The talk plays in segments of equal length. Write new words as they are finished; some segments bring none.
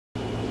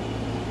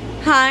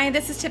Hi,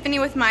 this is Tiffany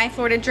with My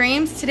Florida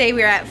Dreams. Today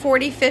we are at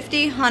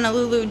 4050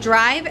 Honolulu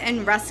Drive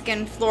in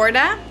Ruskin,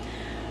 Florida.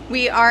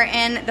 We are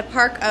in the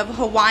park of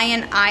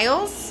Hawaiian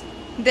Isles.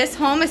 This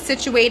home is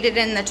situated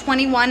in the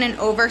 21 and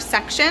over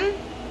section.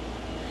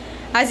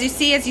 As you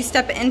see, as you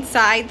step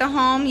inside the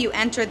home, you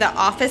enter the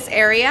office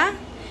area.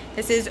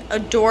 This is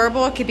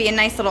adorable. It could be a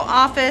nice little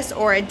office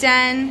or a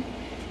den.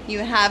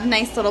 You have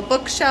nice little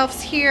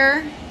bookshelves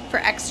here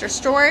for extra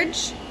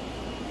storage.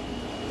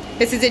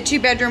 This is a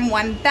 2-bedroom,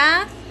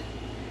 1-bath.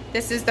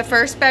 This is the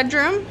first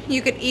bedroom.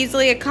 You could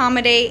easily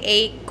accommodate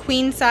a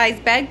queen-size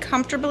bed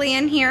comfortably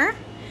in here.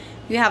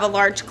 You have a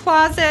large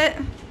closet.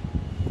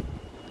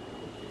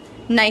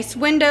 Nice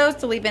windows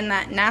to leave in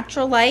that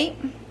natural light.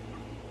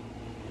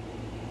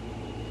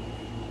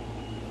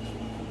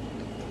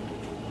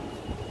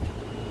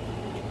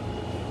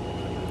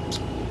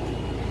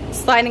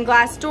 Sliding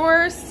glass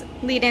doors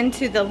lead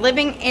into the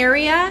living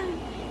area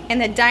and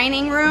the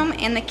dining room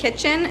and the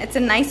kitchen. It's a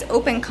nice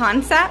open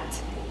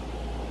concept.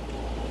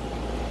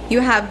 You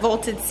have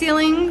vaulted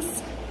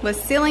ceilings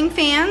with ceiling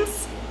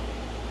fans.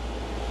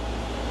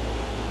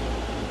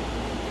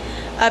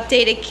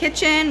 Updated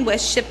kitchen with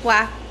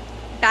shiplap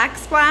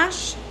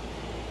backsplash.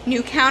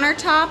 New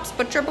countertops,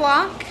 butcher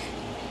block,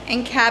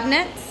 and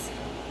cabinets.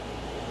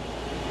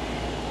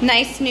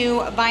 Nice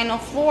new vinyl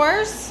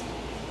floors.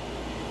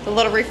 The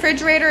little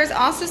refrigerator is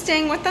also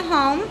staying with the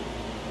home.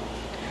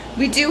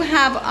 We do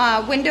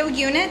have window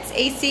units,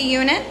 AC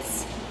units.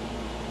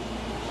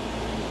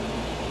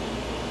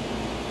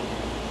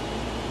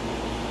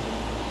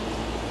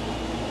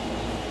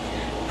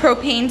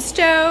 Propane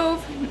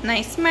stove,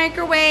 nice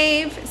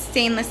microwave,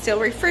 stainless steel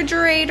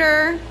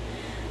refrigerator,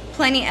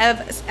 plenty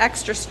of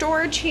extra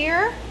storage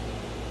here.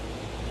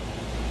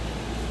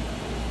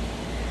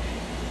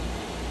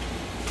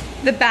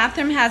 The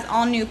bathroom has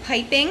all new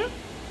piping.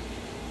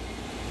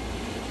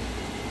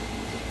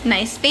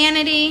 Nice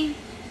vanity.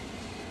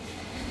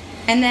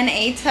 And then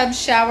a tub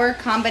shower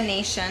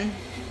combination.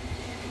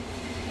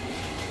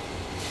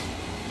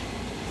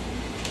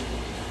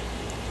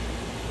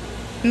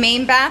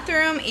 Main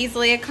bathroom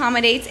easily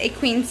accommodates a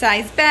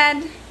queen-size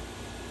bed.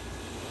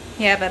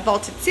 You have a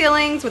vaulted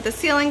ceilings with a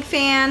ceiling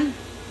fan.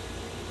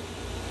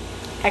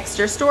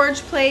 Extra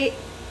storage plate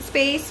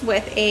space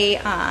with a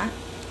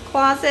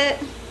closet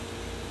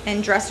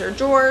and dresser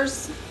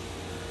drawers.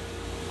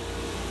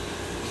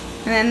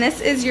 And then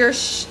this is your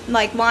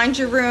like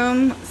laundry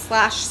room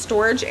 /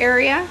 storage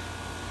area.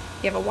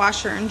 You have a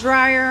washer and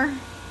dryer.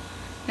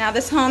 Now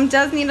this home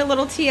does need a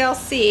little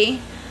TLC.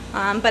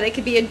 But it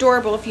could be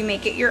adorable if you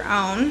make it your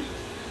own.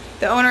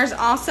 The owners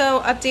also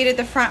updated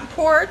the front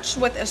porch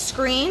with a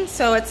screen,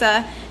 so it's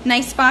a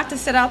nice spot to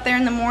sit out there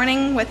in the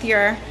morning with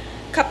your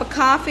cup of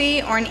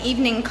coffee or an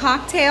evening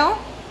cocktail.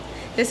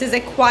 This is a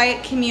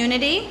quiet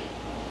community.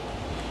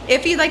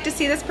 If you'd like to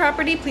see this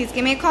property, please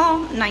give me a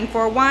call,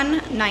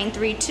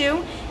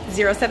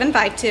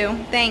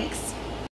 941-932-0752. Thanks.